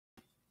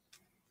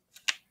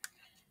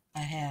I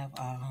have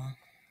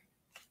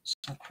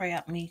some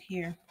crab meat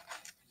here.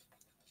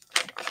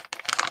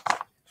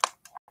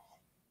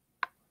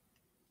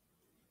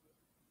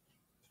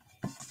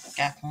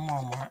 Got from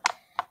Walmart.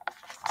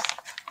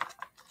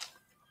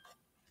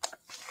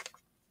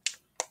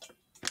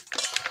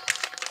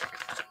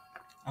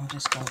 I'm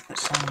just going to put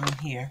some in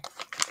here.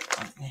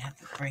 I'm going to have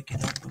to break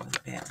it up a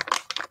little bit.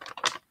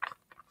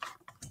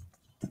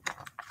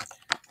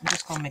 I'm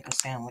just going to make a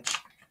sandwich,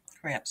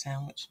 crab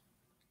sandwich.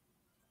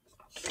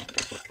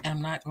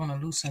 I'm not going to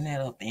loosen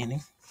that up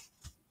any.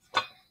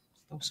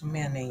 Throw some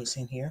mayonnaise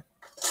in here.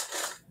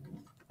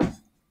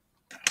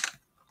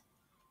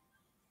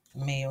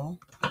 Mayo.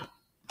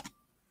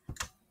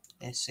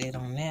 That's it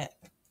on that.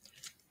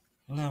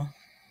 Little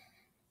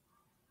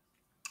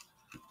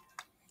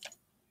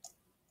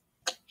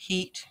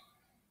heat.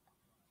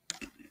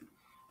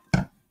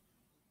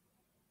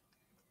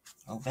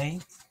 Okay.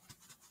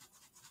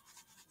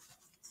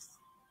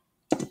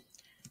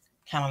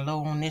 Kind of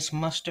low on this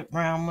mustard,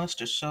 brown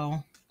mustard,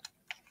 so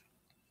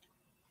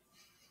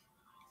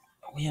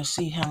we'll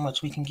see how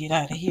much we can get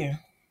out of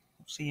here.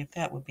 See if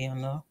that would be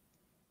enough.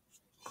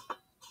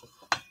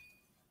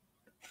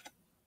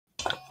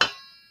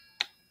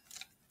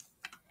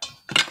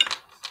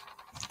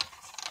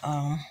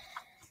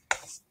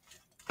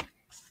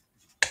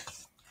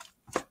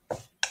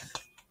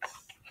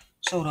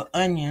 So the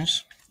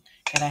onions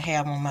that I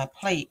have on my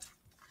plate,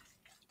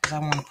 because I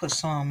want to put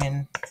some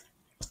in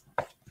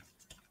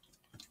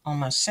on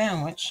my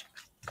sandwich.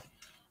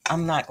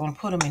 I'm not going to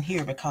put them in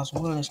here because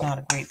Will is not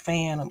a great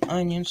fan of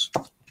onions.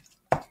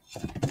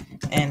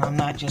 And I'm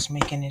not just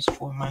making this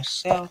for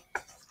myself.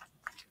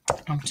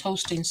 I'm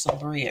toasting some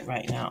bread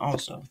right now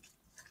also.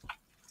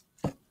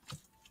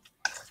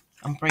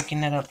 I'm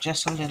breaking that up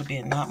just a little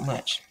bit, not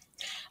much.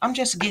 I'm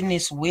just getting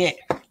this wet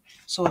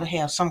so it'll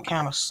have some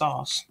kind of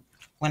sauce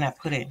when I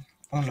put it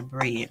on the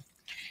bread.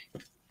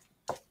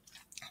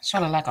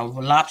 Sort of like a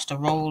lobster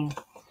roll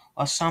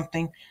or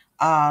something.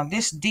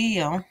 This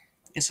deal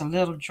is a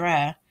little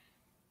dry.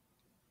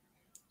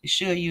 You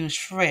should use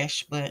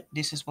fresh, but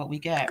this is what we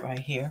got right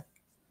here.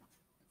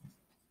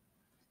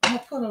 I'm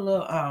gonna put a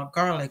little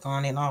garlic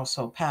on it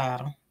also,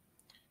 powder,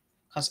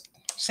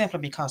 simply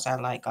because I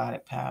like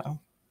garlic powder.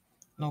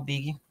 No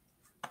biggie.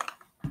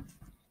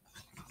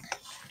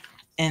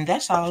 And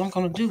that's all I'm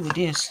gonna do with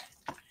this.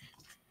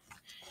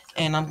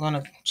 And I'm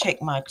gonna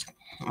check my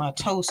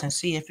toast and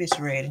see if it's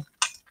ready.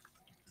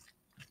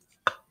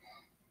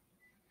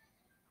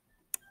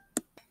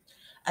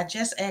 I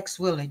just asked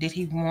Willie, did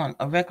he want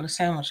a regular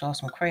sandwich or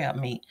some crab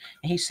meat?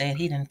 And he said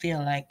he didn't feel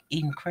like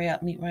eating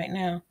crab meat right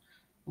now.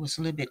 It was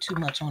a little bit too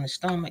much on his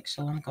stomach,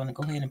 so I'm going to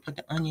go ahead and put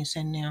the onions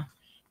in there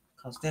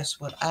because that's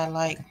what I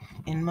like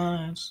in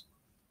mine.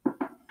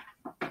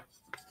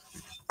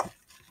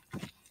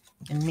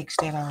 And mix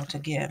that all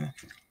together.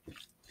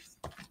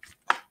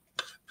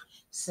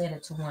 Set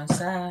it to one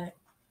side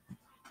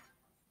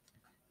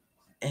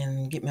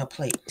and get me a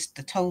plate. It's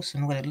the toast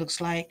and what it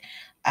looks like.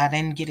 I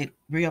didn't get it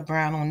real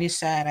brown on this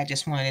side. I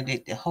just wanted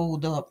it to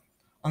hold up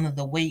under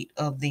the weight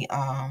of the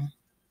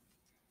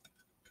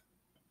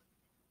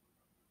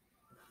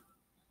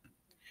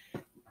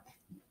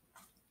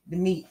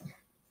meat.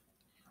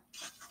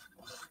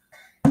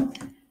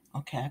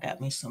 Okay, I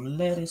got me some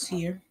lettuce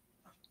here.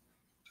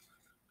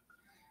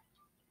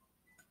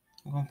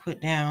 I'm going to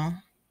put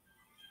down.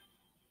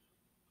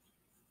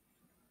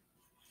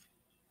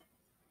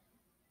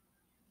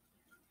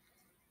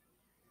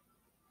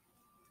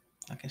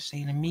 Like I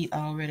say, the meat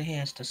already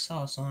has the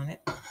sauce on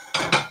it.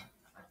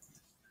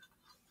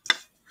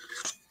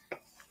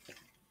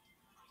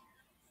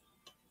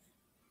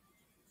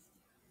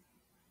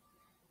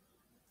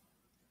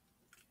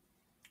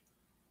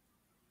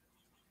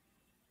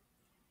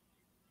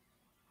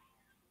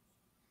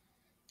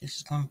 This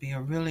is going to be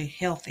a really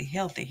healthy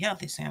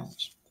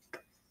sandwich.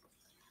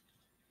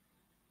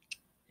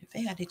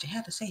 Did you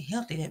have to say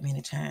healthy that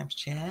many times,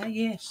 child?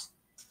 Yes.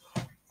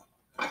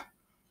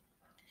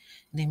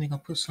 Then we're going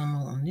to put some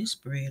on this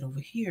bread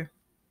over here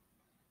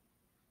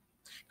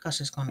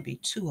because it's going to be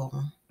two of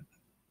them.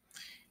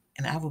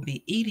 And I will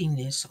be eating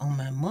this on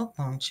my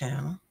mukbang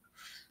channel.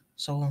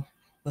 So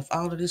with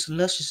all of this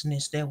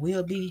lusciousness, there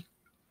will be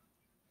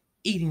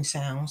eating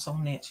sounds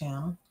on that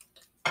channel.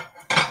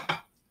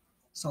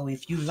 So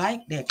if you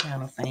like that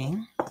kind of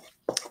thing,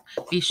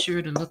 be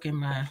sure to look in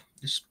my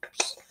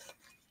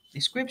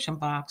description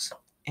box.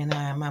 And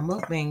my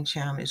mukbang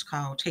channel is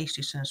called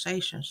Tasty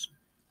Sensations.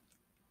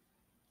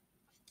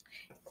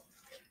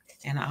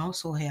 And I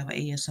also have an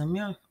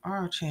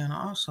ASMR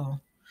channel also.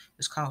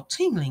 It's called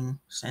Tingling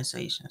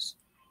Sensations.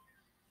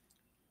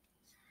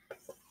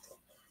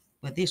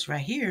 But this right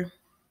here,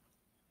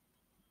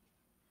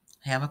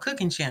 I have a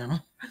cooking channel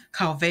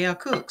called Val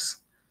Cooks.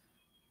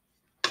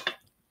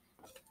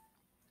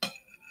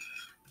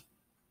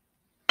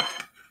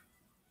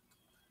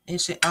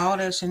 It's all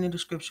that's in the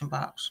description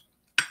box.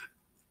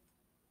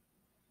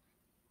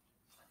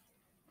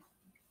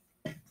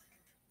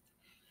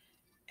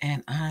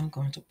 And I'm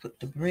going to put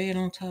the bread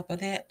on top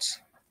of that.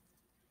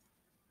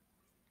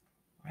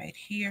 Right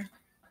here.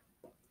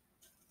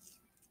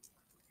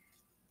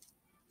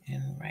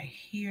 right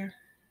here.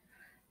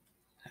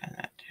 Try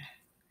not to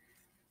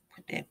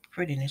put that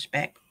prettiness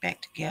back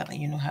together.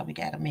 You know how we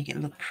got to make it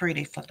look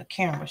pretty for the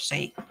camera's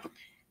sake.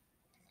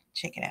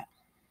 Check it out.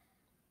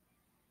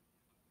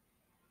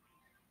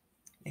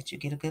 Let you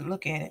get a good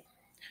look at it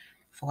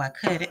before I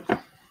cut it.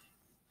 Because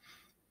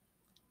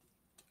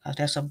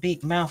that's a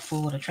big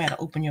mouthful to try to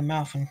open your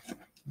mouth and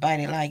bite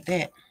it like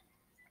that.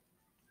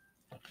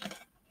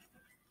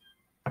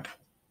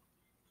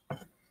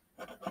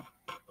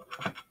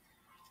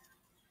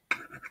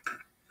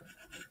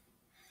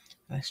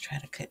 Let's try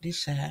to cut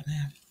this side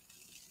now.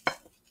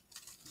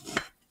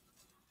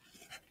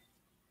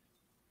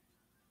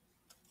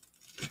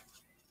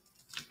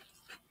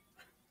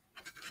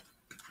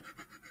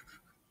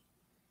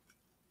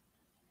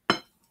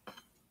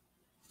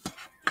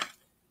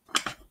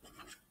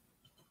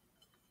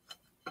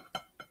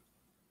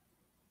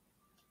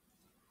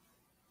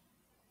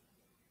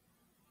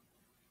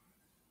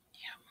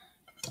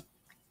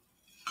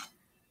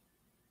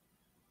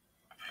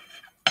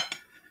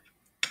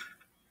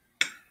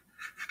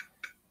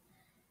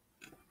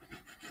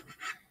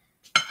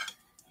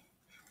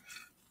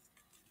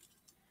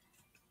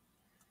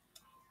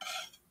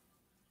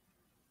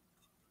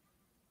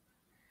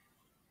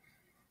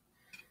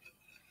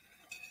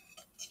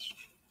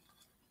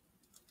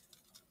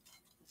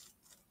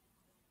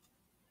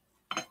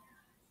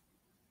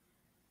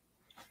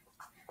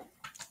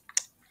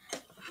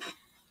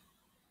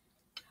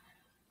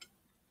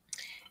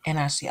 And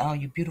I'll see all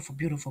you beautiful,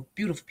 beautiful,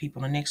 beautiful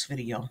people in the next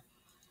video.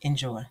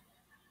 Enjoy.